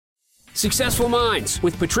Successful Minds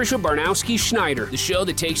with Patricia Barnowski-Schneider, the show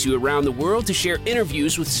that takes you around the world to share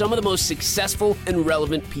interviews with some of the most successful and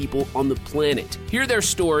relevant people on the planet. Hear their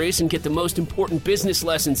stories and get the most important business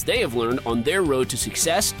lessons they have learned on their road to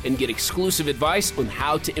success, and get exclusive advice on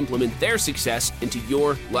how to implement their success into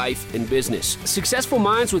your life and business. Successful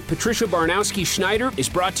Minds with Patricia Barnowski-Schneider is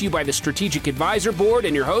brought to you by the Strategic Advisor Board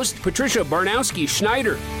and your host, Patricia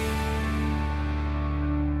Barnowski-Schneider.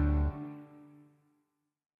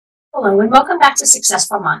 Hello and welcome back to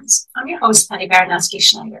Successful Minds. I'm your host, Patty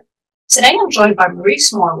Baranowski-Schneider. Today I'm joined by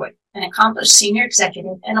Maurice Marwood, an accomplished senior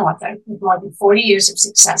executive and author with more than 40 years of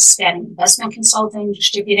success spanning investment consulting,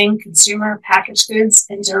 distributing, consumer, packaged goods,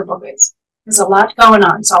 and durable goods. There's a lot going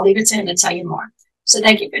on, so I'll leave it to him to tell you more. So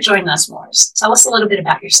thank you for joining us, Maurice. Tell us a little bit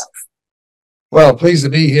about yourself. Well, pleased to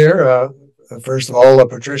be here. First of all,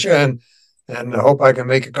 Patricia, and I hope I can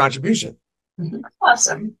make a contribution.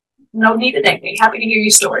 Awesome. No need to thank me. Happy to hear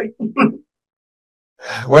your story.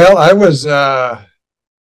 Well, I was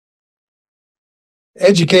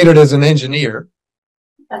educated as an engineer,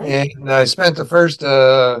 and I spent the first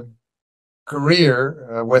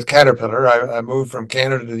career with Caterpillar. I moved from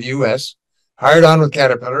Canada to the U.S., hired on with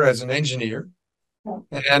Caterpillar as an engineer,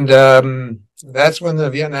 and that's when the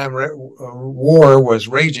Vietnam War was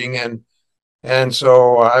raging, and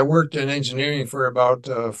so I worked in engineering for about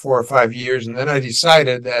 4 or 5 years, and then I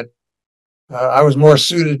decided that I was more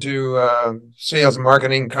suited to sales and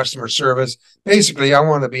marketing, customer service. Basically, I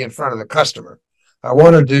wanted to be in front of the customer. I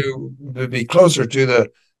wanted to be closer to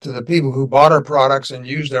the people who bought our products and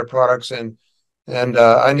used our products, and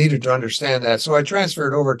I needed to understand that. So I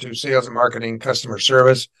transferred over to sales and marketing, customer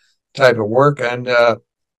service type of work, and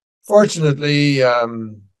fortunately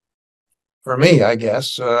for me, I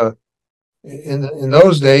guess, in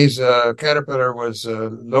those days, Caterpillar was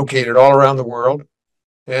located all around the world.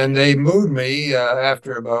 And they moved me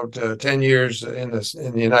after about 10 years in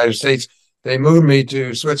the United States. They moved me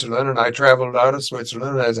to Switzerland, and I traveled out of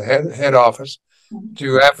Switzerland as a head office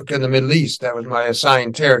to Africa and the Middle East. That was my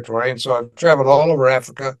assigned territory. And so I've traveled all over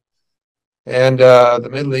Africa and the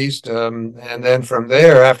Middle East. And then from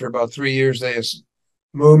there, after about 3 years, they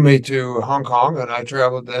moved me to Hong Kong, and I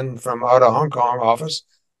traveled then from out of Hong Kong office.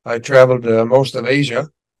 I traveled most of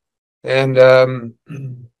Asia. And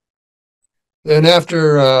then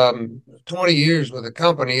after 20 years with the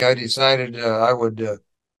company, I decided I would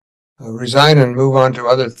resign and move on to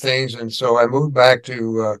other things. And so I moved back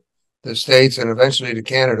to the States and eventually to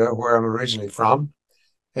Canada, where I'm originally from,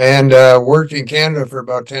 and worked in Canada for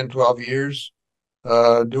about 10, 12 years,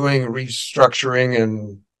 doing restructuring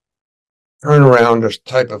and turnaround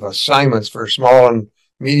type of assignments for small and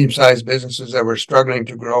medium-sized businesses that were struggling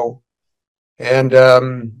to grow. And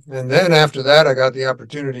then after that, I got the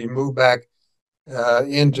opportunity to move back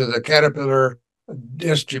into the Caterpillar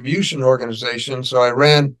distribution organization. So I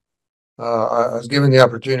was given the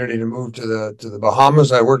opportunity to move to the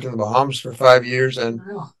Bahamas. I worked in the Bahamas for 5 years and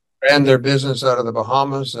ran their business out of the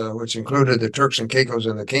Bahamas, which included the Turks and Caicos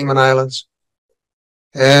and the Cayman Islands.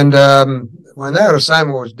 And when that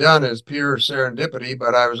assignment was done, as pure serendipity,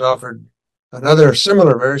 but I was offered another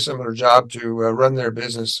very similar job to run their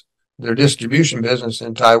business, their distribution business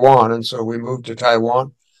in Taiwan. And so we moved to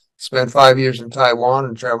Taiwan. Spent 5 years in Taiwan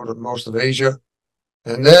and traveled to most of Asia.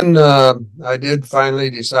 And then I did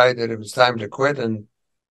finally decide that it was time to quit. And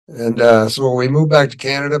so we moved back to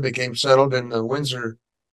Canada, became settled in the Windsor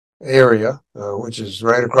area, which is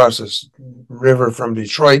right across this river from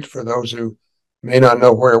Detroit, for those who may not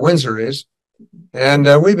know where Windsor is. And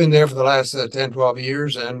we've been there for the last 10, 12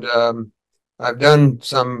 years. And I've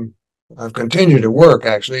continued to work,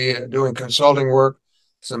 actually, doing consulting work,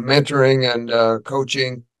 some mentoring and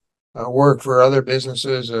coaching. Work for other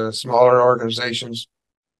businesses, smaller organizations.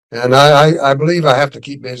 And I believe I have to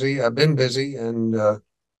keep busy. I've been busy, and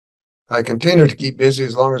I continue to keep busy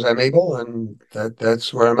as long as I'm able, and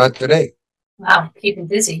that's where I'm at today. Wow, keeping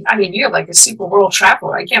busy. I mean, you're like a super world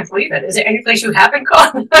traveler. I can't believe it. Is there any place you haven't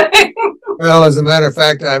gone? Well, as a matter of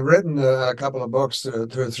fact, I've written a couple of books, 2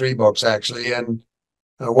 or 3 books, actually, and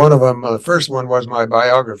one of them, the first one was my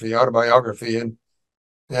autobiography,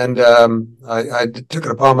 and I took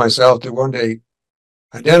it upon myself to one day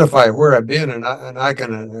identify where I've been, and I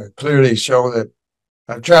can clearly show that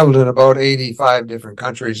I've traveled in about 85 different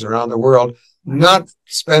countries around the world. Not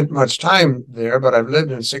spent much time there, but I've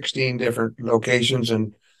lived in 16 different locations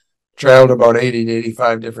and traveled about 80 to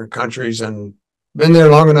 85 different countries, and been there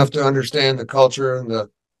long enough to understand the culture and the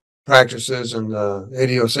practices and the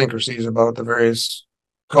idiosyncrasies about the various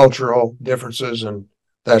cultural differences and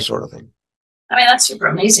that sort of thing. I mean, that's super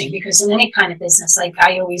amazing, because in any kind of business, like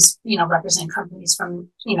I always, represent companies from,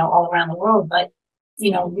 all around the world, but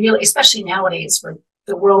really, especially nowadays with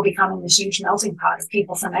the world becoming this huge melting pot of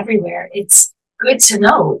people from everywhere, it's good to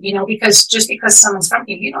know, because just because someone's from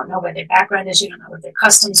here, you don't know what their background is, you don't know what their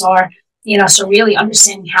customs are, so really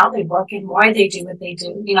understanding how they work and why they do what they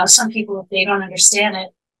do. Some people, if they don't understand it,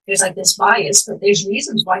 there's like this bias, but there's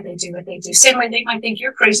reasons why they do what they do. Same way they might think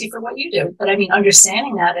you're crazy for what you do. But I mean,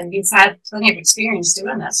 understanding that, and you've had plenty of experience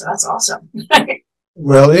doing that, so that's awesome.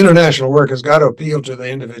 Well, international work has got to appeal to the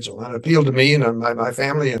individual and appeal to me and my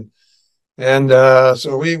family. And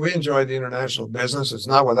so we enjoy the international business. It's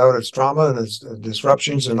not without its trauma and its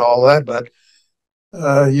disruptions and all that. But,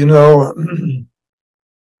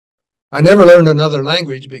 I never learned another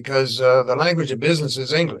language because the language of business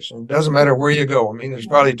is English. It doesn't matter where you go. I mean, there's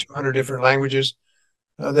probably 200 different languages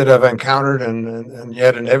that I've encountered. And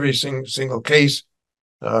yet in every single case,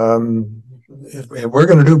 if we're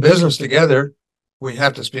going to do business together, we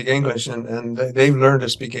have to speak English, and they've learned to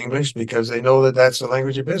speak English because they know that that's the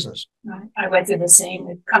language of business. I went through the same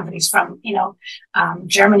with companies from,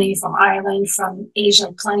 Germany, from Ireland, from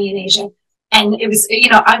Asia, plenty in Asia. And it was,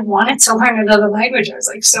 I wanted to learn another language. I was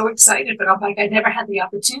like so excited, but I'm like, I never had the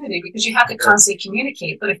opportunity because you have to constantly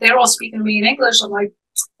communicate. But if they're all speaking to me in English, I'm like,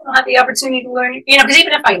 I don't have the opportunity to learn, because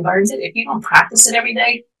even if I learned it, if you don't practice it every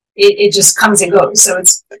day, it just comes and goes. So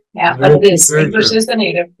it's, but it is. English true. Is the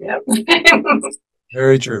native. Yep.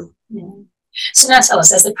 Very true. Yeah. So now tell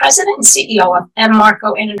us, as the president and CEO of M.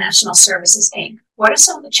 Marco International Services, Inc., what are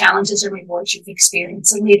some of the challenges and rewards you've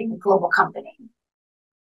experienced in leading a global company?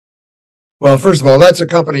 Well, first of all, that's a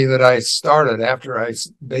company that I started after I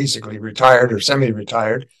basically retired or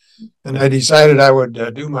semi-retired. And I decided I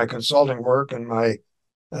would do my consulting work and my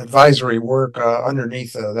advisory work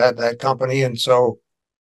underneath that company. And so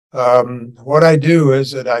what I do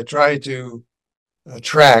is that I try to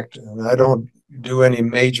attract, and I don't do any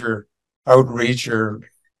major outreach or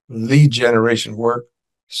lead generation work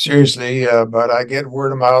seriously, but I get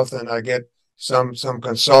word of mouth and I get some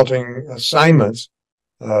consulting assignments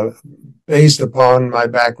based upon my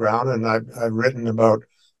background, and I've written about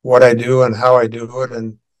what I do and how I do it,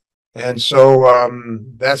 and so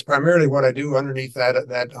that's primarily what I do underneath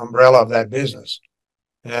that umbrella of that business,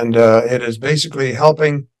 and it is basically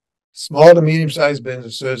helping small to medium-sized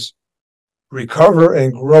businesses recover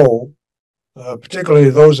and grow. Particularly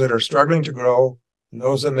those that are struggling to grow, and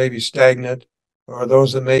those that may be stagnant, or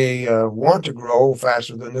those that may want to grow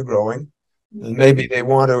faster than they're growing. And maybe they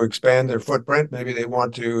want to expand their footprint. Maybe they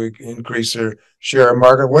want to increase their share of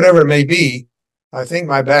market, whatever it may be. I think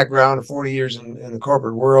my background of 40 years in the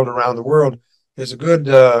corporate world around the world is a good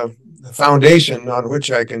foundation on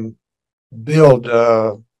which I can build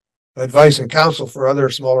advice and counsel for other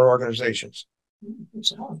smaller organizations.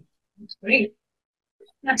 That's great.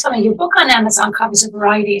 Now tell me, your book on Amazon covers a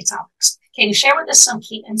variety of topics. Can you share with us some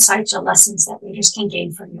key insights or lessons that readers can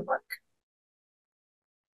gain from your work?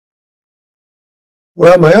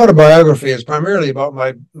 Well, my autobiography is primarily about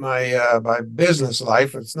my business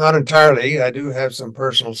life. It's not entirely. I do have some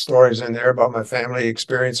personal stories in there about my family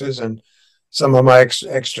experiences and some of my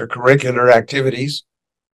extracurricular activities.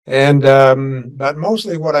 And but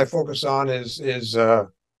mostly what I focus on is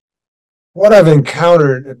what I've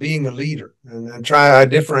encountered being a leader, and I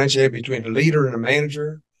differentiate between a leader and a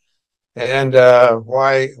manager, and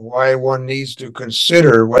why one needs to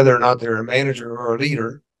consider whether or not they're a manager or a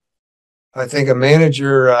leader. I think a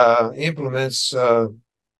manager implements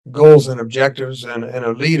goals and objectives, and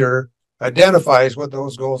a leader identifies what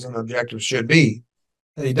those goals and objectives should be.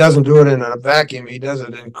 And he doesn't do it in a vacuum. He does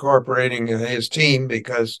it incorporating his team,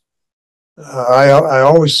 because I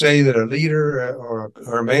always say that a leader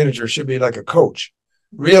or a manager should be like a coach,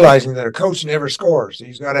 realizing that a coach never scores.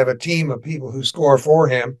 He's got to have a team of people who score for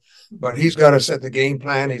him, but he's got to set the game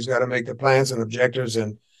plan. He's got to make the plans and objectives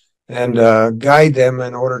and guide them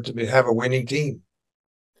in order to have a winning team.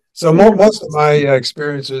 So most of my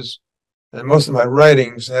experiences and most of my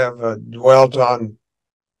writings have dwelt on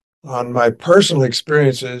my personal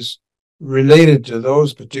experiences related to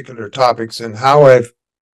those particular topics and how I've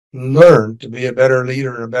learned to be a better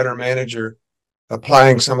leader and a better manager,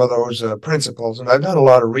 applying some of those principles. And I've done a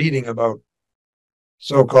lot of reading about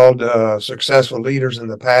so-called successful leaders in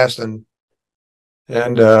the past, and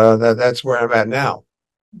that's where I'm at now.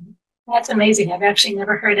 That's amazing. I've actually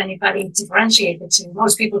never heard anybody differentiate the two.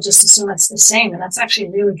 Most people just assume it's the same, and that's actually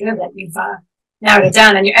really good that you've narrowed it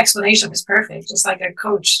down. And your explanation was perfect, just like a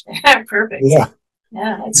coach. Perfect. Yeah.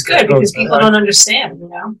 Yeah, it's good because people don't understand,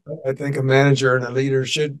 I think a manager and a leader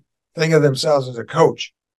should think of themselves as a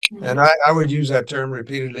coach. Mm-hmm. And I would use that term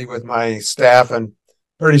repeatedly with my staff, and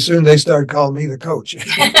pretty soon they started calling me the coach.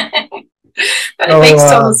 But it makes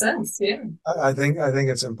total sense, yeah. I think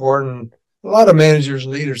it's important a lot of managers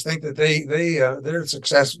and leaders think that they're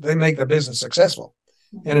success. They make the business successful,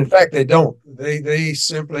 and in fact, they don't. They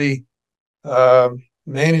simply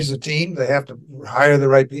manage the team. They have to hire the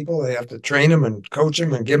right people. They have to train them and coach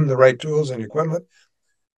them and give them the right tools and equipment.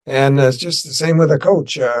 And it's just the same with a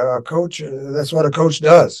coach. That's what a coach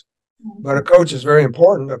does. But a coach is very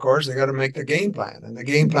important. Of course, they got to make the game plan, and the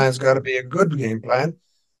game plan's got to be a good game plan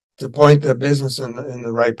to point the business in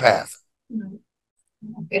the right path.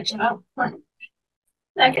 Good job.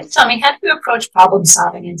 Now, tell me, how do you approach problem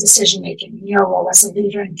solving and decision making in your role as a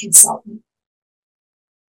leader and consultant?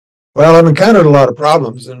 Well, I've encountered a lot of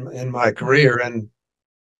problems in my career, and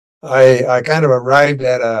I kind of arrived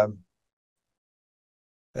at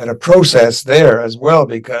a process there as well,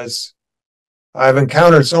 because I've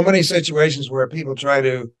encountered so many situations where people try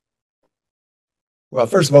to, well,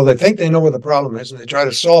 first of all, they think they know what the problem is, and they try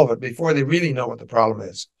to solve it before they really know what the problem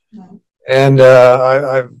is. Mm-hmm. And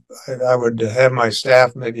I would have my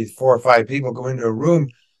staff, maybe 4 or 5 people, go into a room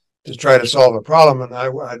to try to solve a problem, and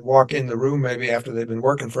I'd walk in the room maybe after they've been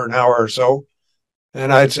working for an hour or so,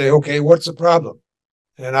 and I'd say, okay, what's the problem?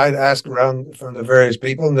 And I'd ask around from the various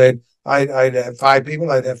people, and I'd have 5 people,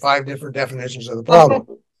 I'd have 5 different definitions of the problem.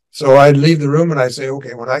 So I'd leave the room and I'd say,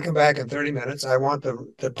 okay, when I come back in 30 minutes, I want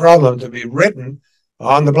the problem to be written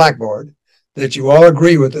on the blackboard that you all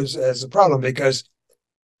agree with as a problem, because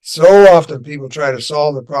so often people try to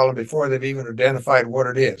solve the problem before they've even identified what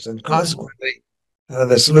it is. And consequently,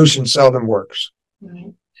 the solution seldom works. Mm-hmm.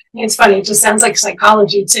 It's funny. It just sounds like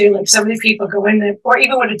psychology too. Like so many people go in there, or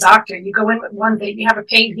even with a doctor, you go in with one thing, you have a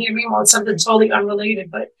pain here, meanwhile it's something totally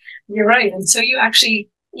unrelated. But you're right. Until you actually,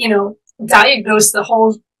 diagnose the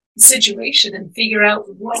whole situation and figure out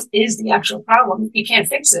what is the actual problem, you can't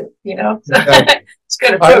fix it. Exactly. It's a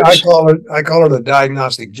good approach. I call it a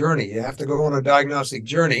diagnostic journey. You have to go on a diagnostic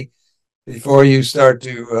journey before you start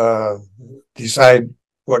to decide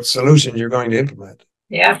what solution you're going to implement.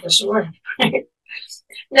 Yeah, for sure.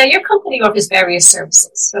 Now, your company offers various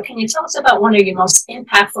services. So can you tell us about one of your most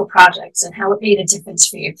impactful projects and how it made a difference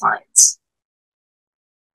for your clients?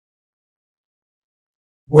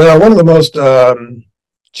 Well, one of the most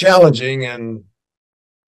challenging and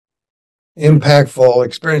impactful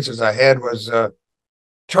experiences I had was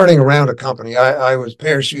turning around a company. I was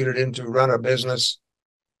parachuted in to run a business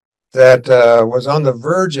that was on the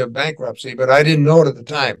verge of bankruptcy, but I didn't know it at the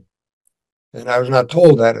time. And I was not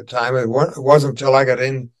told that at the time. It wasn't until I got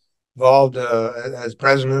involved as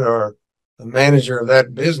president or a manager of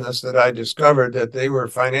that business that I discovered that they were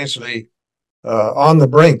financially on the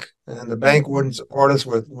brink, and the bank wouldn't support us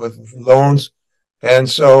with loans. And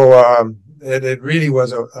so it really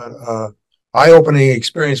was a eye-opening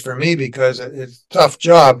experience for me, because it's a tough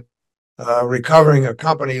job recovering a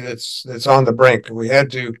company that's on the brink. We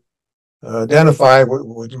had to identify,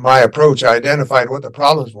 with my approach, I identified what the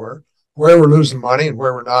problems were, where we're losing money and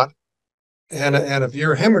where we're not. And if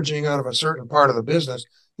you're hemorrhaging out of a certain part of the business,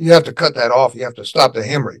 you have to cut that off. You have to stop the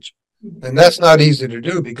hemorrhage. And that's not easy to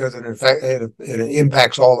do, because it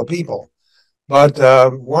impacts all the people. But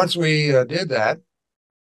once we did that,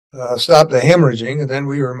 stop the hemorrhaging, and then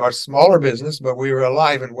we were a much smaller business, but we were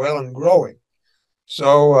alive and well and growing.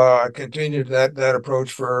 So I continued that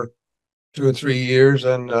approach for 2 or 3 years,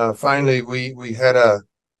 and finally we had a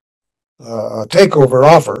takeover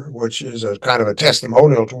offer, which is a kind of a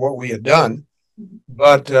testimonial to what we had done.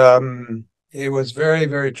 But it was very,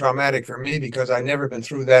 very traumatic for me, because I'd never been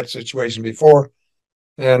through that situation before.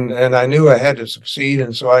 And I knew I had to succeed.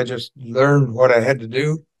 And so I just learned what I had to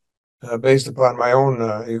do based upon my own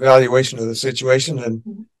evaluation of the situation.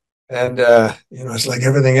 And it's like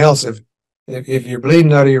everything else. If you're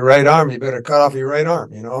bleeding out of your right arm, you better cut off your right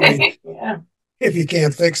arm, Yeah. If you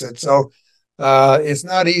can't fix it. So it's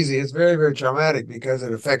not easy. It's very, very traumatic, because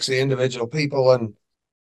it affects the individual people,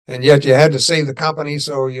 and yet you had to save the company,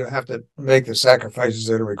 so you have to make the sacrifices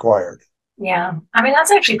that are required. Yeah. I mean,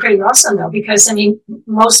 that's actually pretty awesome, though, because,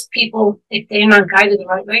 most people, if they're not guided the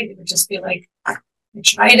right way, they would just be like, I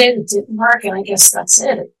tried it didn't work, and I guess that's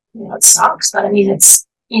it. It sucks. But, it's,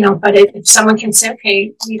 but if someone can say,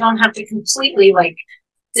 okay, we don't have to completely,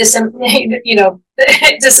 disassemble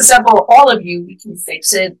all of you, we can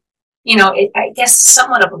fix it. I guess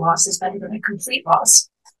somewhat of a loss is better than a complete loss.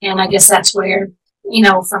 And I guess that's where,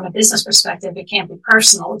 from a business perspective, it can't be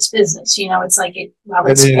personal. It's business. It's like, it's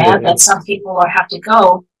bad that some people have to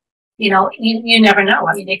go. You never know.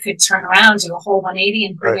 They could turn around, do a whole 180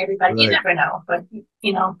 and bring everybody. Right. You never know. But,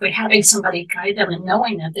 but having somebody guide them and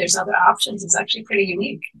knowing that there's other options is actually pretty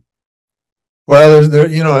unique. Well,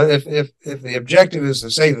 if the objective is to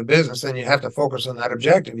save the business, then you have to focus on that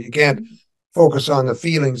objective. You can't focus on the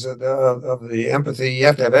feelings of the empathy. You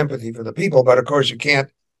have to have empathy for the people, but of course you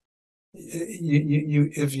can't.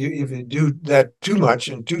 If you do that too much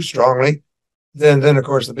and too strongly, then of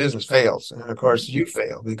course the business fails, and of course you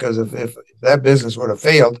fail, because if that business would have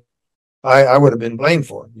failed, I would have been blamed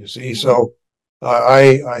for it. You see, so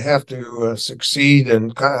I have to succeed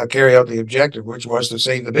and carry out the objective, which was to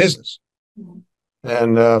save the business.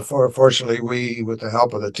 And fortunately, we, with the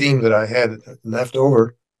help of the team that I had left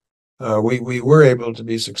over, we were able to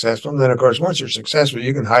be successful. And then, of course, once you're successful,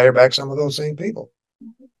 you can hire back some of those same people.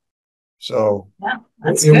 So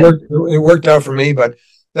it worked out for me, but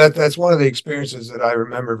that's one of the experiences that I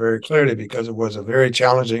remember very clearly, because it was a very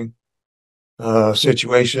challenging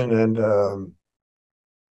situation, and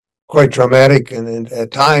quite traumatic, and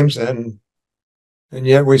at times, and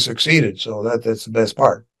yet we succeeded. So that's the best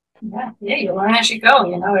part. Yeah, you learn as you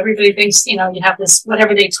go. Everybody thinks, you have this,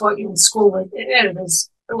 whatever they taught you in school,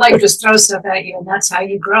 life just throws stuff at you, and that's how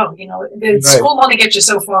you grow. The school only gets you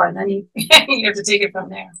so far, and then you have to take it from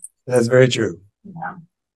there. That's very true. Yeah.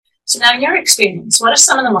 So now, in your experience, what are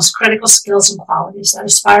some of the most critical skills and qualities that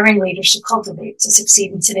aspiring leaders should cultivate to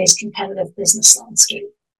succeed in today's competitive business landscape?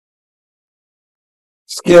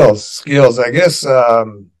 Skills. I guess to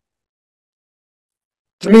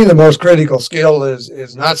me, the most critical skill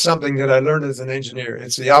is not something that I learned as an engineer.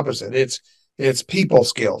 It's the opposite. It's people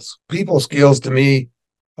skills. People skills to me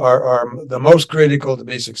are the most critical to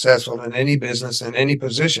be successful in any business, in any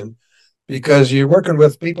position, because you're working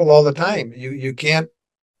with people all the time. You can't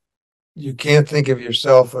think of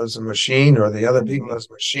yourself as a machine or the other people as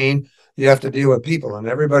a machine. You have to deal with people, and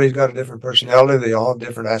everybody's got a different personality. They all have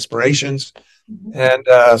different aspirations. And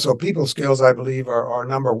so people skills, I believe, are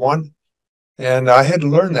number one. And I had to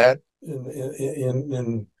learn that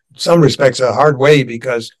in some respects a hard way,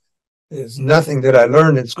 because it's nothing that I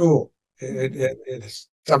learned in school. It's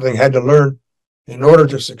something I had to learn in order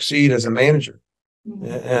to succeed as a manager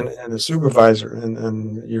and a supervisor.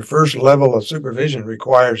 And your first level of supervision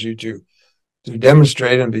requires you to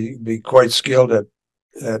demonstrate and be quite skilled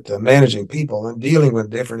at managing people and dealing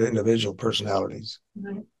with different individual personalities.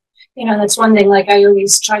 Right. That's one thing, like I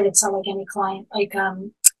always try to tell any client,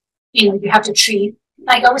 you have to treat,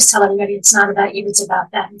 I always tell everybody, it's not about you, it's about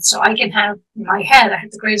them. So I can have in my head, I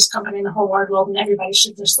have the greatest company in the whole wide world and everybody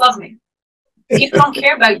should just love me. People don't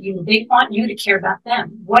care about you. They want you to care about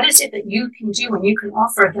them. What is it that you can do and you can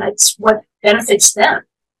offer that's what benefits them?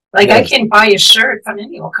 Yes. I can buy a shirt from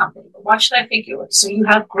any old company, but why should I pick yours? So you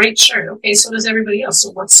have great shirt. Okay, so does everybody else.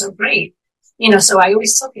 So what's so great? So I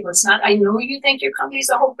always tell people, it's not, I know you think your company's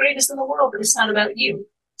the whole greatest in the world, but it's not about you.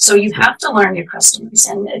 So you have to learn your customers,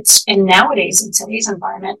 and nowadays in today's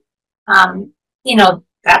environment,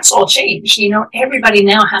 that's all changed. Everybody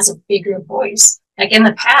now has a bigger voice. Like in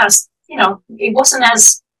the past, it wasn't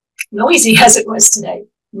as noisy as it was today.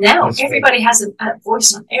 Now everybody has a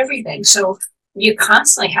voice on everything. So you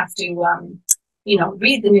constantly have to,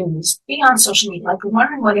 read the news, be on social media,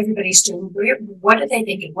 learn what everybody's doing. What are they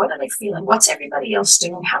thinking? What are they feeling? What's everybody else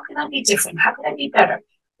doing? How can I be different? How can I be better?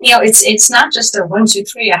 It's not just a 1, 2,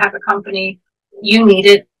 3. I have a company, you need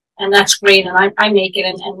it, and that's great, and I make it,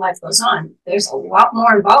 and life goes on. There's a lot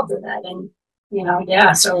more involved in that, and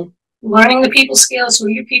so learning the people skills, who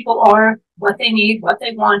your people are, what they need, what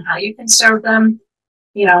they want, how you can serve them,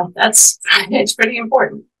 it's pretty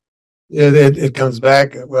important. Yeah, it comes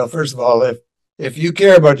back. Well, first of all, if you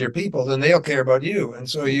care about your people, then they'll care about you, and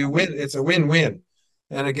so you win. It's a win-win,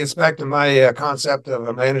 and it gets back to my concept of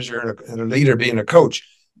a manager and a leader being a coach.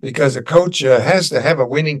 Because a coach has to have a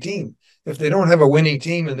winning team. If they don't have a winning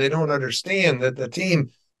team and they don't understand that the team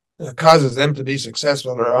causes them to be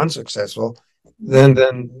successful or unsuccessful, then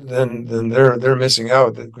they're missing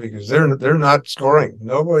out, because they're not scoring.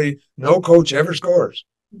 No coach ever scores,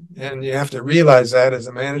 and you have to realize that as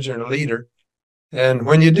a manager and a leader. And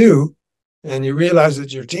when you do, and you realize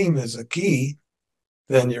that your team is a key,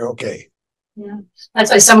 then you're okay. Yeah,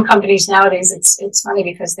 that's why some companies nowadays, it's funny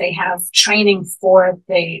because they have training for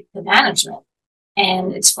the management,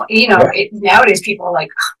 and it's nowadays people are like,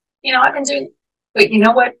 I've been doing, but you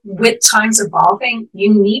know what? With times evolving,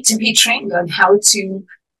 you need to be trained on how to,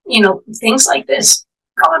 things like this.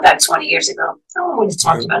 Going back 20 years ago, no one would have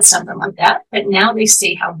talked about something like that, but now they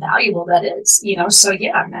see how valuable that is. So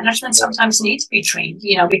yeah, management sometimes needs to be trained,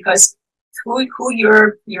 because who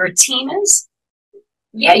your team is.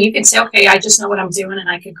 Yeah, you can say, okay, I just know what I'm doing and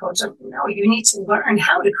I can coach them. No, you need to learn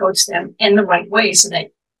how to coach them in the right way so that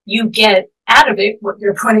you get out of it what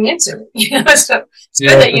you're putting into it. So it's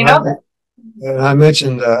good that you know that. And I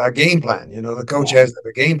mentioned a game plan. The coach has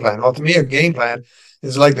a game plan. Well, to me, a game plan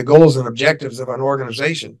is like the goals and objectives of an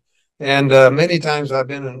organization. And many times I've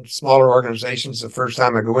been in smaller organizations. The first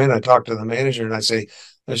time I go in, I talk to the manager and I say,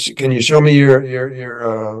 "Can you show me your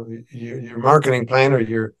marketing plan or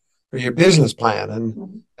your business plan?"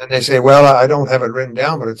 And they say, "Well, I don't have it written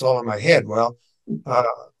down, but it's all in my head." Well, uh,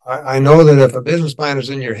 I know that if a business plan is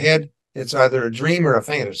in your head, it's either a dream or a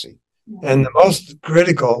fantasy. And the most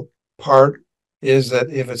critical part is that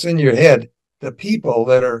if it's in your head, the people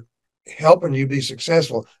that are helping you be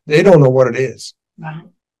successful, they don't know what it is. Right.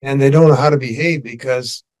 And they don't know how to behave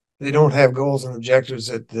because they don't have goals and objectives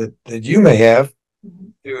that you may have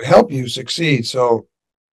to help you succeed. So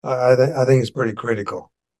I think it's pretty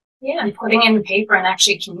critical. Yeah, and putting in the paper and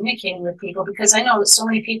actually communicating with people, because I know that so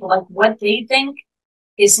many people, like, what they think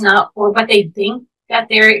is not, or what they think that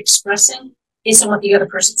they're expressing isn't what the other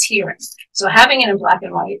person's hearing. So having it in black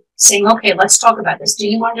and white, saying, okay, let's talk about this. Do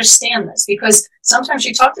you understand this? Because sometimes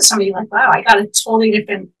you talk to somebody like, wow, I got a totally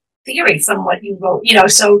different theory from what you wrote,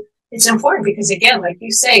 so it's important because, again, like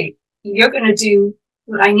you say, you're going to do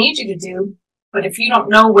what I need you to do. But if you don't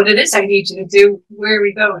know what it is I need you to do, where are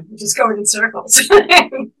we going? We're just going in circles.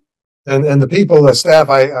 And the people, the staff,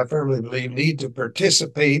 I firmly believe, need to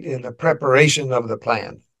participate in the preparation of the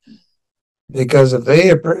plan. Because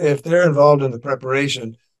if they're involved in the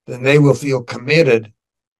preparation, then they will feel committed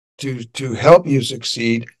to help you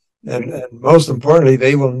succeed. And most importantly,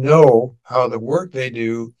 they will know how the work they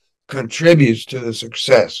do contributes to the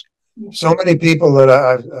success. So many people that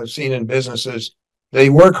I've seen in businesses, they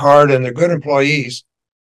work hard and they're good employees,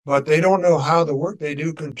 but they don't know how the work they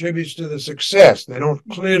do contributes to the success. They don't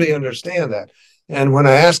clearly understand that. And when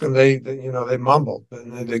I ask them, they mumble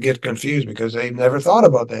and they get confused because they've never thought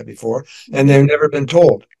about that before and they've never been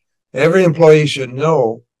told. Every employee should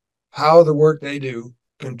know how the work they do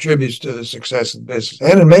contributes to the success of the business.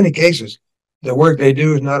 And in many cases, the work they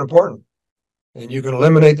do is not important and you can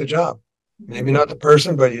eliminate the job. Maybe not the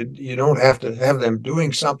person, but you don't have to have them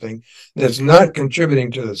doing something that's not contributing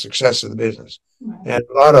to the success of the business. And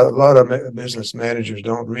a lot of business managers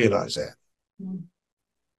don't realize that.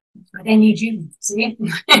 But they need you, see?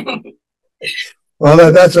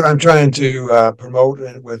 Well, that's what I'm trying to promote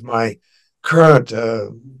with my current,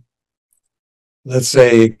 let's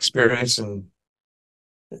say, experience and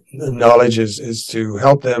knowledge is to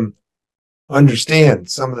help them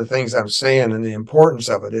understand some of the things I'm saying and the importance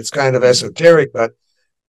of it. It's kind of esoteric, but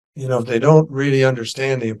if they don't really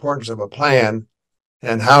understand the importance of a plan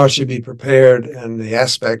and how it should be prepared and the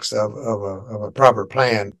aspects of a proper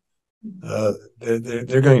plan,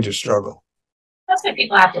 they're going to struggle. That's why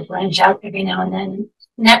people have to branch out every now and then,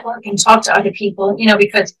 network and talk to other people,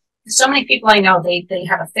 because so many people I know, they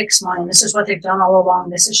have a fixed mind. This is what they've done all along.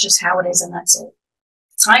 This is just how it is, and that's it.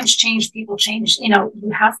 Times change, people change. You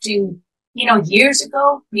have to, years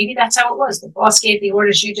ago, maybe that's how it was. The boss gave the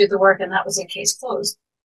orders, you did the work, and that was it, case closed.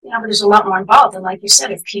 But there's a lot more involved. And like you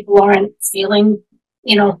said, if people aren't feeling,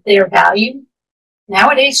 their value,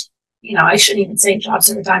 nowadays, I shouldn't even say jobs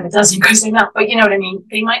are a dime a dozen because they're not, but you know what I mean?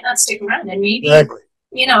 They might not stick around. And maybe, exactly.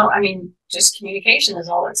 Just communication is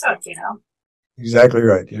all it took, Exactly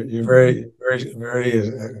right. You're very, very,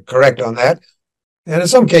 very correct on that. And in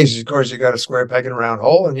some cases, of course, you got a square peg in a round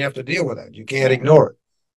hole and you have to deal with that. You can't ignore it.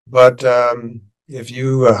 But if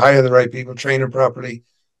you hire the right people, train them properly,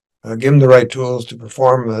 give them the right tools to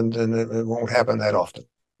perform, then it won't happen that often.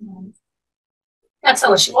 Now,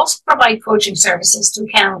 tell us, you also provide coaching services to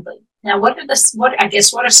Accountability. Now, what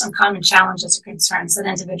are some common challenges or concerns that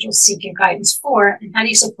individuals seek your guidance for, and how do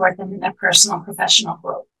you support them in their personal and professional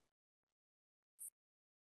growth?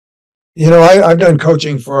 I've done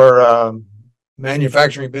coaching for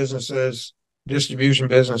manufacturing businesses, distribution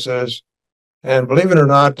businesses, and believe it or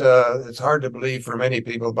not, it's hard to believe for many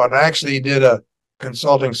people, but I actually did a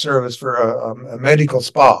consulting service for a medical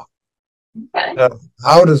spa. Okay.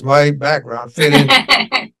 How does my background fit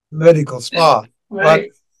in medical spa? Right.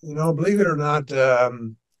 But, believe it or not,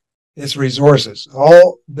 it's resources.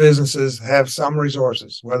 All businesses have some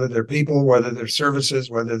resources, whether they're people, whether they're services,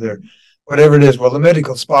 whether they're whatever it is. Well, the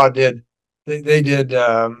medical spa did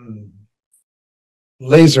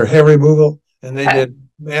laser hair removal, and they did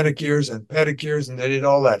manicures and pedicures, and they did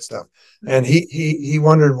all that stuff. And he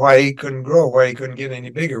wondered why he couldn't grow, why he couldn't get any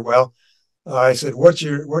bigger. Well, I said, what's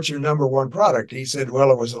your number one product? He said, well,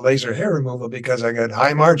 it was a laser hair removal because I got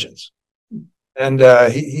high margins. And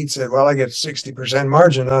he said, well, I get 60%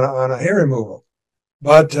 margin on a hair removal.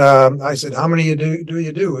 But I said, how many do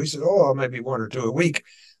you do? He said, oh, maybe one or two a week.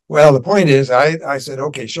 Well, the point is, I said,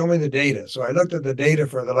 okay, show me the data. So I looked at the data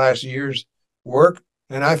for the last year's work,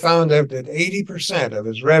 and I found out that 80% of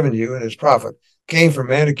his revenue and his profit came from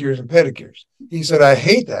manicures and pedicures. He said, I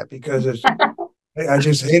hate that because I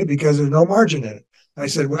just hate it because there's no margin in it. I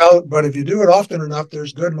said, well, but if you do it often enough,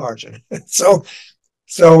 there's good margin.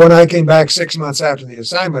 So when I came back 6 months after the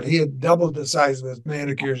assignment, he had doubled the size of his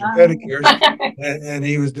manicures and pedicures, and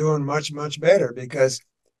he was doing much, much better because,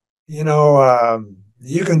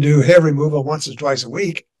 you can do hair removal once or twice a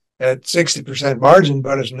week at 60% margin,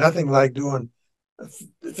 but it's nothing like doing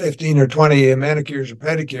 15 or 20 manicures or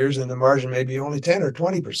pedicures, and the margin may be only 10 or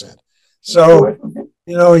 20%. So,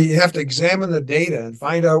 you have to examine the data and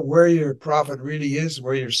find out where your profit really is,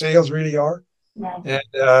 where your sales really are. Yeah.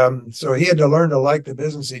 And so he had to learn to like the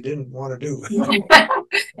business he didn't want to do.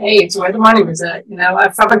 Hey, it's where the money was at.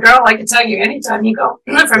 From a girl, I can tell you, anytime you go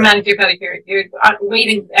for manicure, pedicure, you're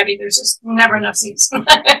waiting. There's just never enough seats.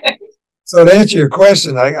 So to answer your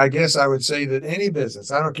question, I guess I would say that any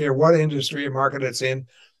business, I don't care what industry or market it's in,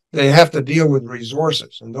 they have to deal with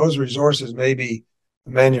resources. And those resources may be a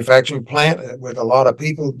manufacturing plant with a lot of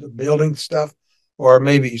people building stuff, or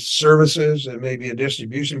maybe services, and maybe a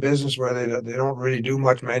distribution business where they don't really do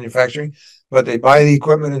much manufacturing, but they buy the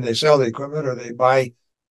equipment and they sell the equipment, or they buy,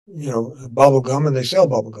 bubble gum and they sell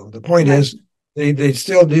bubble gum. The point is they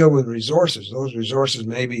still deal with resources. Those resources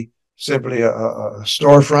may be simply a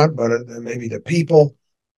storefront, but it may be the people,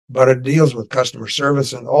 but it deals with customer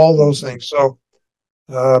service and all those things. So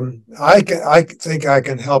I think I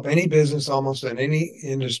can help any business almost in any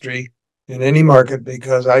industry, in any market,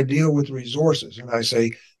 because I deal with resources and I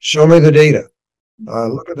say, show me the data.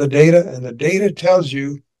 Look at the data, and the data tells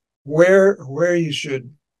you where you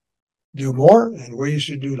should do more and where you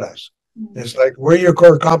should do less. It's like where your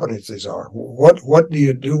core competencies are. What do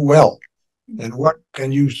you do well, and what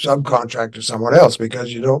can you subcontract to someone else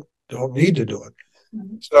because you don't need to do it.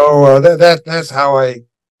 So that's how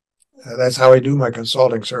I do my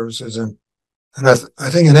consulting services, and I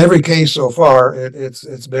think in every case so far,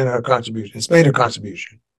 it's been a contribution. It's made a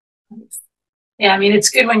contribution. Yeah, it's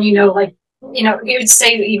good when you would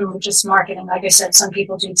say even with just marketing, like I said, some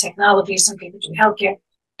people do technology, some people do healthcare.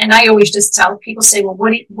 And I always just tell people, say, well,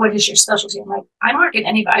 what is your specialty? I'm like, I market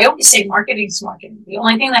anybody. I always say marketing is marketing. The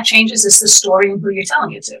only thing that changes is the story and who you're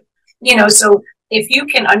telling it to. So if you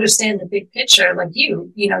can understand the big picture, like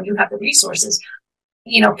you have the resources,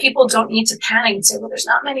 people don't need to panic and say, well, there's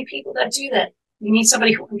not many people that do that. You need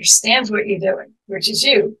somebody who understands what you're doing, which is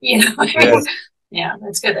you. Yes. Yeah,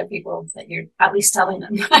 that's good that you're at least telling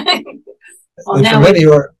them.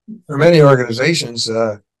 Well, for many organizations,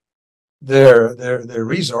 their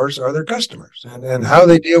resource are their customers, and how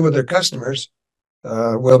they deal with their customers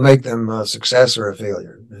will make them a success or a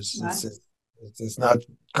failure. It's not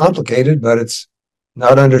complicated, but it's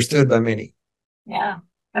not understood by many. Yeah.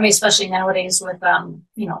 Especially nowadays with,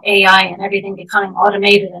 AI and everything becoming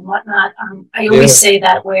automated and whatnot. I always say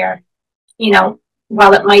that where,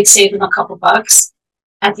 while it might save them a couple bucks,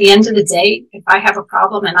 at the end of the day, if I have a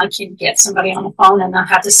problem and I can get somebody on the phone and not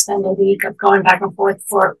have to spend a week of going back and forth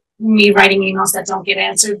for me writing emails that don't get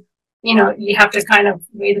answered, you have to kind of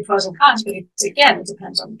weigh the pros and cons. But it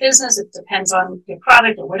depends on the business. It depends on your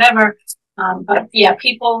product or whatever. But yeah,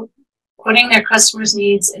 people putting their customers'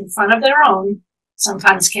 needs in front of their own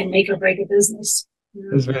sometimes can make or break a business.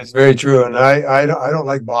 It's very true, and I don't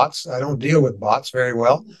like bots. I don't deal with bots very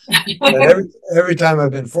well. And every time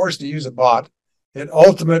I've been forced to use a bot, it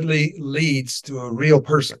ultimately leads to a real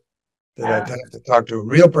person that I have to talk to a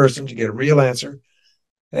real person to get a real answer.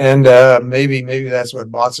 And maybe that's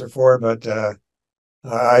what bots are for, but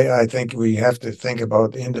I think we have to think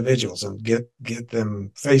about individuals and get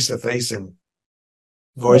them face to face and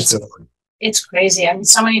voice to them. It's crazy.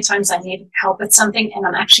 So many times I need help with something and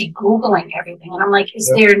I'm actually Googling everything. And I'm like,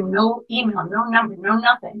 is there no email, no number, no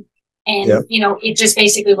nothing? And, it just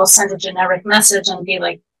basically will send a generic message and be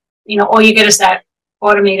like, all you get is that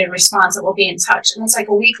automated response that will be in touch. And it's like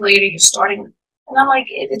a week later, you're starting. And I'm like,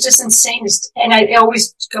 it's just insane. And I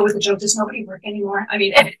always go with the joke, does nobody work anymore?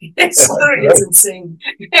 It's literally, it's insane.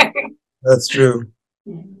 That's true.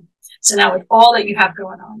 Yeah. So now with all that you have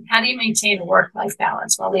going on, how do you maintain a work-life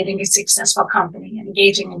balance while leading a successful company and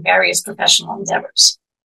engaging in various professional endeavors?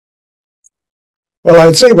 Well,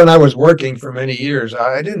 I'd say when I was working for many years,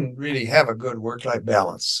 I didn't really have a good work-life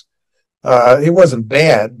balance. It wasn't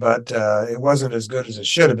bad, but it wasn't as good as it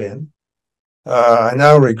should have been. I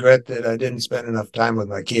now regret that I didn't spend enough time with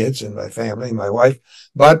my kids and my family, my wife.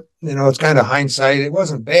 But, it's kind of hindsight. It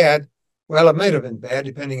wasn't bad. Well, it might have been bad,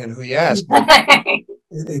 depending on who you ask.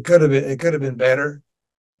 It could have been better.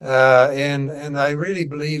 And I really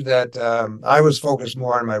believe that I was focused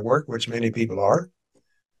more on my work, which many people are.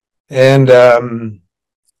 And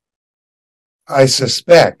I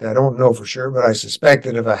suspect, I don't know for sure, but I suspect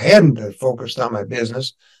that if I hadn't focused on my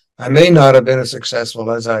business, I may not have been as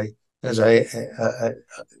successful as I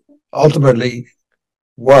ultimately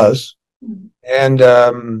was. And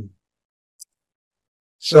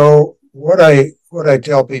so what I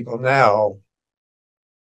tell people now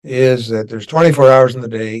is that there's 24 hours in the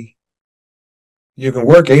day. You can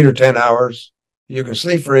work 8 or 10 hours. You can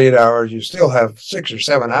sleep for 8 hours. You still have 6 or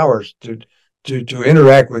 7 hours to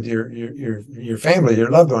interact with your family,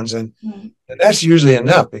 your loved ones, and that's usually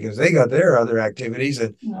enough because they got their other activities,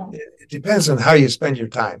 and it depends on how you spend your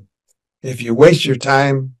time. If you waste your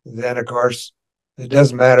time, then of course it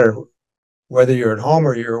doesn't matter whether you're at home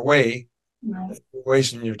or you're away. You're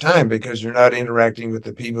wasting your time because you're not interacting with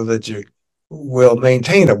the people that you will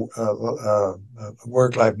maintain a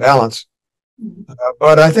work-life balance.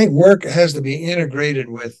 But I think work has to be integrated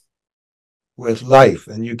with life,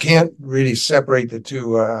 and you can't really separate the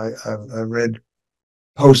two. I've read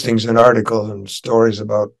postings and articles and stories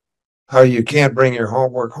about how you can't bring your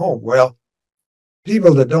work home. Well,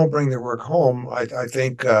 people that don't bring their work home, I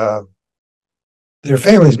think their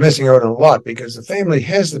family's missing out on a lot because the family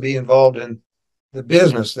has to be involved in the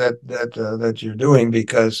business that you're doing,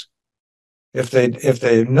 because if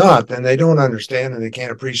they're not, then they don't understand and they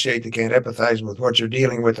can't appreciate, they can't empathize with what you're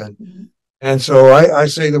dealing with, and so I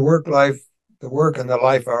say the work and the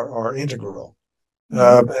life are integral.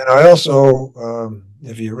 And I also,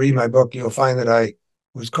 if you read my book, you'll find that I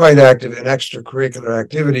was quite active in extracurricular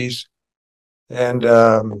activities. And,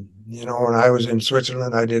 when I was in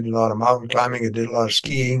Switzerland, I did a lot of mountain climbing, I did a lot of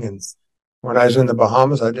skiing. And when I was in the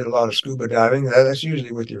Bahamas, I did a lot of scuba diving. That's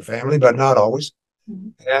usually with your family, but not always.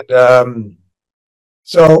 And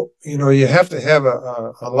so, you have to have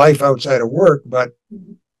a life outside of work, but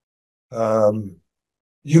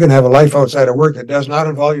you can have a life outside of work that does not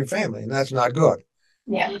involve your family, and that's not good.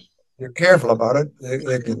 Yeah. You're careful about it,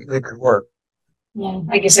 it can work. Yeah,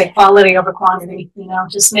 like you say, quality over quantity,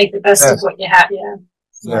 just make the best of what you have. Yeah.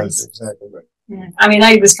 Yes, exactly right. Yeah. I mean,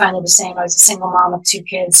 I was kind of the same. I was a single mom of 2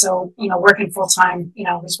 kids. So, working full time,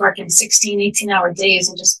 I was working 16, 18-hour days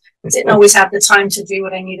and just didn't always have the time to do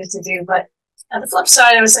what I needed to do. But on the flip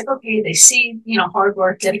side, I was like, okay, they see, hard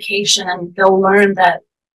work, dedication, and they'll learn that,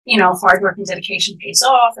 hard work and dedication pays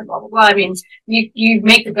off and blah, blah, blah. I mean, you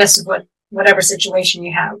make the best of whatever situation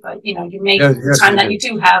you have, but, you make the time that you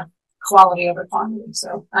do have quality over quantity.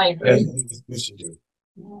 So I agree. Yes, you do.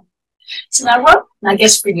 Yeah. So now, I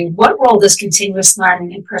guess for you, what role does continuous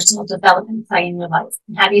learning and personal development play in your life?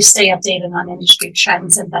 And how do you stay updated on industry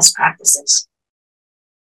trends and best practices?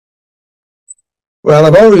 Well,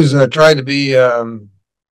 I've always tried to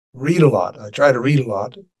read a lot. I try to read a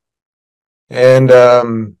lot. And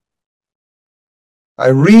I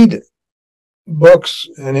read books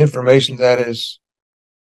and information that is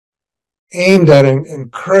aimed at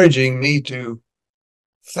encouraging me to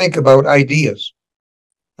think about ideas.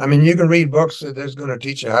 I mean, you can read books that's going to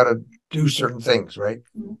teach you how to do certain things, right?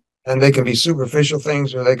 And they can be superficial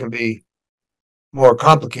things or they can be more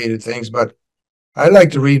complicated things. But I like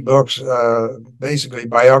to read books, basically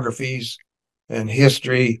biographies and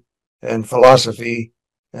history and philosophy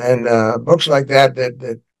and books like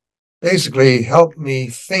that basically help me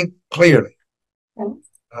think clearly,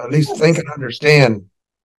 at least think and understand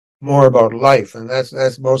more about life. And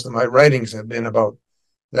that's most of my writings have been about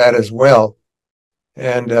that as well.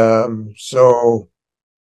 And so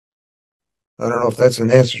I don't know if that's an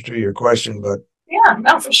answer to your question, but yeah,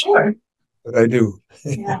 no, for sure. But I do.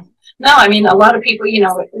 Yeah. No, I mean, a lot of people,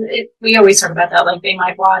 we always talk about that. Like they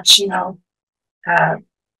might watch, I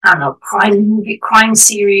don't know, crime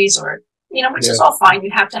series or, which is all fine.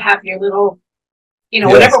 You have to have your little,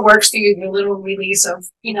 whatever works for you, your little release of,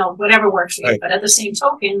 whatever works for you. But at the same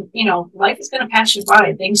token, life is going to pass you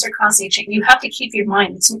by. Things are constantly changing. You have to keep your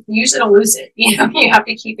mind. Use it or lose it. You have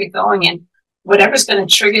to keep it going. And whatever's going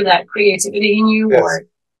to trigger that creativity in you or,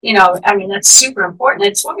 I mean, that's super important.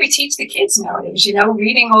 It's what we teach the kids nowadays,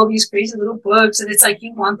 reading all these crazy little books. And it's like,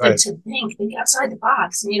 you want them to think outside the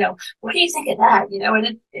box. And, what do you think of that?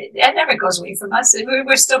 And it never goes away from us.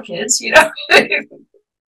 We're still kids,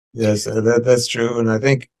 Yes, that's true. And I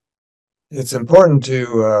think it's important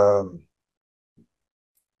to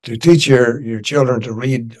teach your children to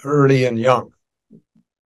read early and young.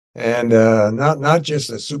 And not just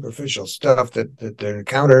the superficial stuff that they're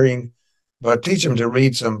encountering, but teach them to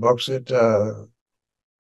read some books that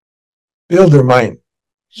build their mind,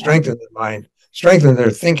 strengthen their mind, strengthen their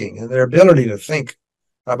thinking and their ability to think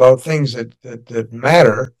about things that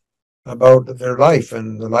matter about their life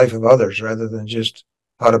and the life of others, rather than just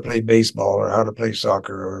how to play baseball or how to play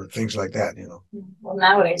soccer or things like that, Well,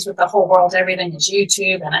 nowadays with the whole world, everything is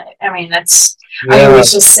YouTube. And I mean, I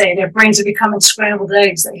always just say their brains are becoming scrambled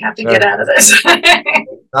eggs. They have to get out of this.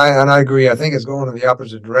 I agree. I think it's going in the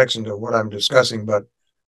opposite direction to what I'm discussing, but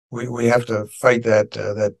we have to fight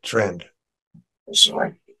that trend. For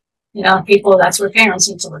sure. People, that's where parents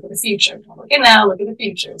need to look at the future. Don't look at now, look at the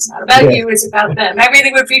future. It's not about you, it's about them.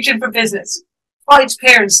 Everything we're preaching for business. Well, it's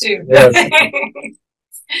parents too. Yes.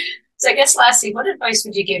 So I guess lastly, what advice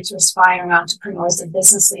would you give to aspiring entrepreneurs and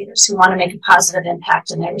business leaders who want to make a positive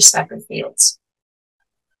impact in their respective fields?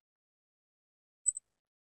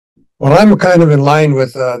 Well, I'm kind of in line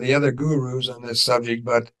with the other gurus on this subject,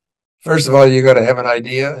 but first of all, you got to have an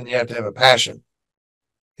idea and you have to have a passion.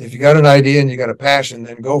 If you got an idea and you got a passion,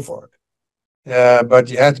 then go for it. But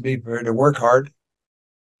you have to be prepared to work hard.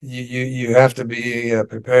 You have to be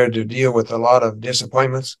prepared to deal with a lot of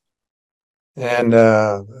disappointments and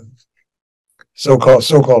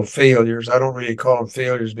so-called failures. I don't really call them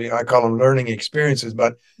failures. I call them learning experiences.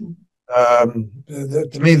 But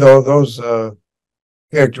to me, though, those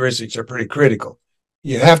characteristics are pretty critical.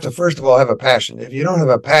 You have to, first of all, have a passion. If you don't have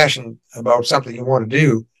a passion about something you want to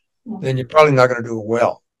do, then you're probably not going to do it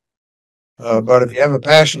well. But if you have a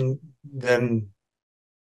passion, then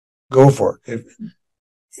go for it.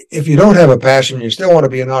 If you don't have a passion, you still want to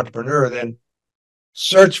be an entrepreneur, then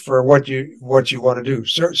search for what you want to do.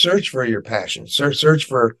 Search for your passion. Search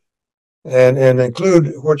for and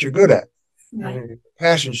include what you're good at. Right.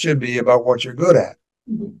 Passion should be about what you're good at.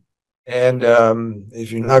 Mm-hmm. And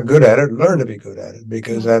if you're not good at it, learn to be good at it,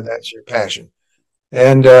 because that's your passion.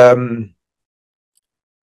 And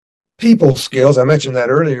people skills, I mentioned that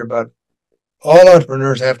earlier, but all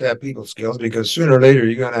entrepreneurs have to have people skills, because sooner or later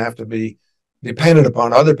you're going to have to be dependent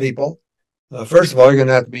upon other people. First of all, you're going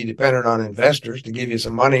to have to be dependent on investors to give you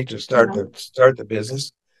some money to start the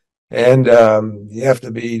business, and you have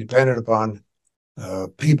to be dependent upon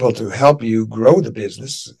people to help you grow the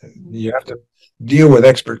business. You have to deal with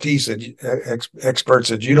experts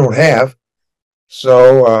that you don't have.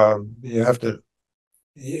 So you have to,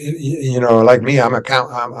 like me, I'm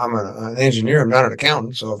an engineer. I'm not an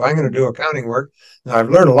accountant. So if I'm going to do accounting work, now I've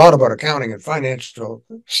learned a lot about accounting and financial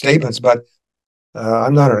statements, but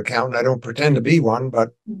I'm not an accountant. I don't pretend to be one, but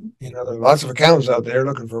there are lots of accountants out there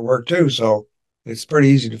looking for work too. So it's pretty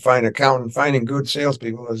easy to find an accountant. Finding good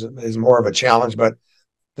salespeople is more of a challenge. But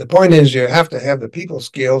the point is, you have to have the people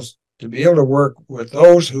skills to be able to work with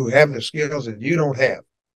those who have the skills that you don't have.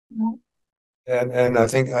 And I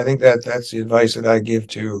think that's the advice that I give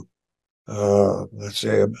to, let's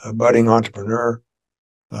say, a budding entrepreneur.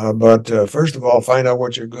 But first of all, find out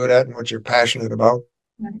what you're good at and what you're passionate about,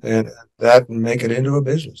 and make it into a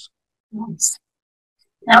business. Nice.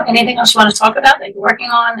 Now, anything else you want to talk about that you're working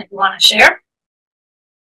on that you want to share?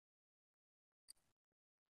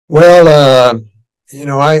 Well,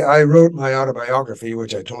 I wrote my autobiography,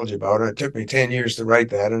 which I told you about. It took me 10 years to write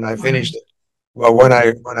that, and I finished it. Well, when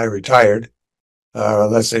I retired,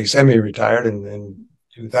 let's say semi-retired in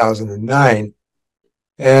 2009.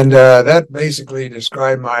 And that basically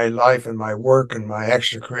described my life and my work and my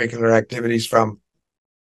extracurricular activities from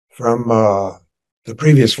the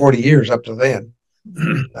previous 40 years up to then,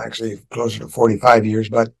 actually closer to 45 years.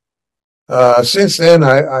 But since then,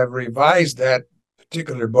 I've revised that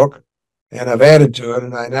particular book, and I've added to it,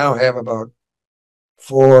 and I now have about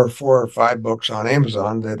four or five books on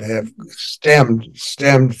Amazon that have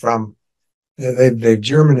stemmed from, they've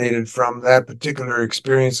germinated from that particular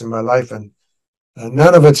experience in my life, and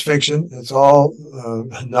none of it's fiction. It's all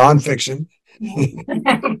nonfiction.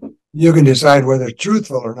 You can decide whether it's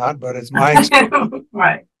truthful or not, but it's my experience,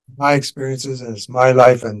 right. My experiences, and it's my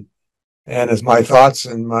life, and it's my thoughts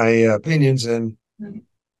and my opinions, and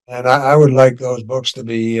I would like those books to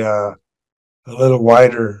be a little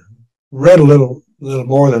wider, read a little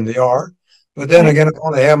more than they are. But then again, I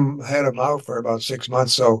only haven't had them out for about 6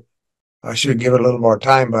 months, so I should give it a little more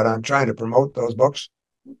time. But I'm trying to promote those books,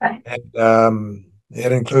 and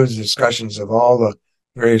it includes discussions of all the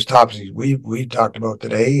various topics we talked about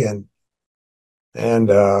today, and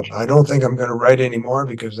I don't think I'm going to write anymore,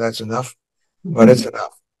 because that's enough. But it's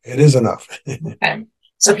enough. It is enough. Okay.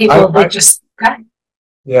 So people would just okay.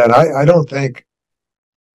 Yeah, and I don't think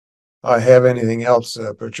I have anything else,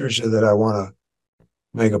 Patricia, that I want to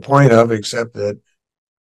make a point of, except that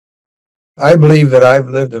I believe that I've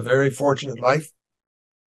lived a very fortunate life.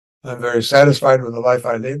 I'm very satisfied with the life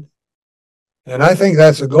I lived. And I think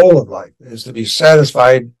that's the goal of life, is to be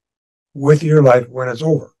satisfied with your life when it's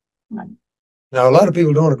over. Right. Now, a lot of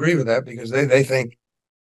people don't agree with that, because they think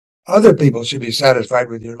other people should be satisfied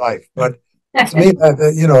with your life. But to me,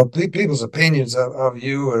 people's opinions of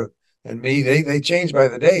you and me, they change by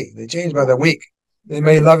the day. They change by the week. They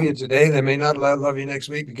may love you today. They may not love you next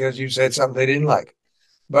week because you said something they didn't like.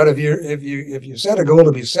 But if you set a goal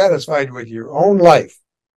to be satisfied with your own life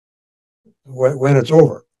when it's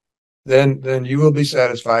over, then you will be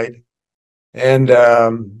satisfied. And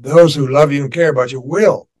those who love you and care about you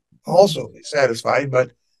will also be satisfied.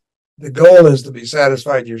 But the goal is to be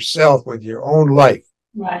satisfied yourself with your own life.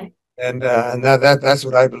 Right. And that's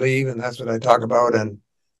what I believe, and that's what I talk about.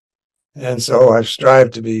 And so I strive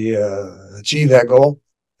to achieve that goal.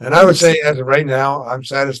 And I would say, as of right now, I'm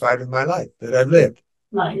satisfied with my life that I've lived.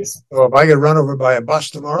 Nice. So if I get run over by a bus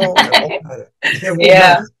tomorrow, it won't matter. It won't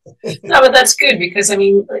Yeah. matter. No, but that's good because, I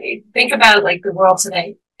mean, think about like the world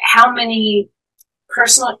today. How many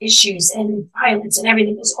personal issues and violence and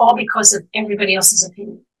everything is all because of everybody else's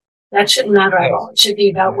opinion. That shouldn't matter at all. It should be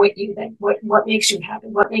about what you think, what makes you happy,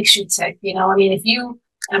 what makes you tick. You know, I mean,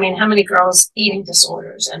 how many girls eating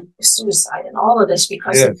disorders and suicide and all of this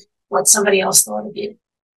because of what somebody else thought of you.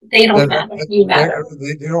 They don't matter. You matter.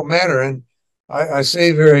 They don't matter. And I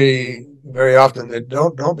say very, very often that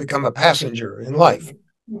don't become a passenger in life.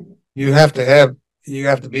 Mm-hmm. You have to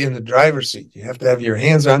be in the driver's seat. You have to have your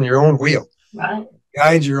hands on your own wheel. Right.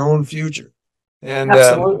 Guide your own future. And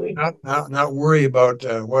not worry about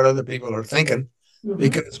what other people are thinking,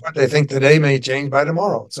 because what they think today may change by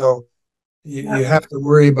tomorrow. So you have to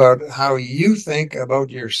worry about how you think about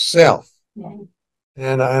yourself. Yeah.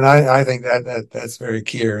 And I think that's very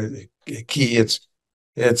key.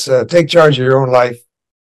 It's take charge of your own life,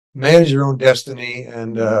 manage your own destiny,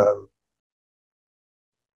 and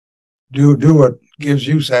do what gives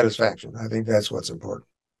you satisfaction. I think that's what's important.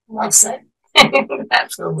 Well said.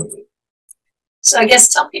 Absolutely. So I guess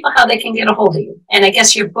tell people how they can get a hold of you. And I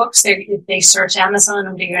guess your books, if they search Amazon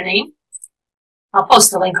under your name. I'll post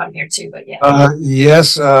the link on here too, but yeah.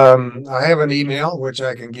 Yes, I have an email which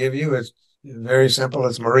I can give you. It's very simple.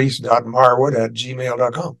 It's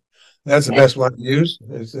maurice.marwood@gmail.com. That's the best one to use.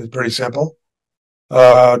 It's pretty simple.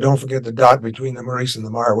 Don't forget the dot between the Maurice and the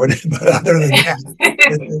Marwood. But other than that,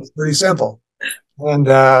 it's pretty simple. And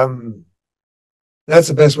that's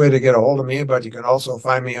the best way to get a hold of me. But you can also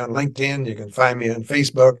find me on LinkedIn. You can find me on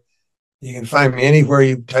Facebook. You can find me anywhere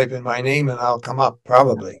you type in my name and I'll come up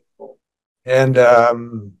probably. And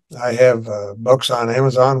I have books on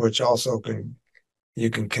Amazon, which also you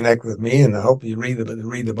can connect with me, and I hope you read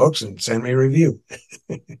the books and send me a review.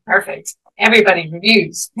 Perfect. Everybody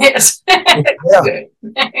reviews. Yes. Yeah.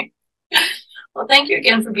 Well, thank you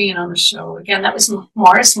again for being on the show. Again, that was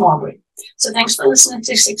Maurice Marwood. So thanks for listening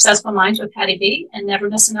to Successful Minds with Patty B, and never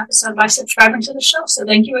miss an episode by subscribing to the show. So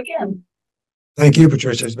thank you again. Thank you,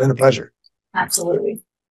 Patricia. It's been a pleasure. Absolutely.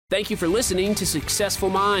 Thank you for listening to Successful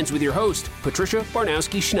Minds with your host, Patricia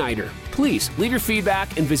Barnowski-Schneider. Please leave your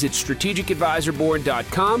feedback and visit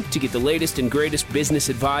strategicadvisorboard.com to get the latest and greatest business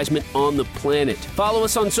advisement on the planet. Follow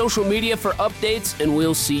us on social media for updates, and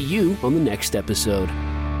we'll see you on the next episode.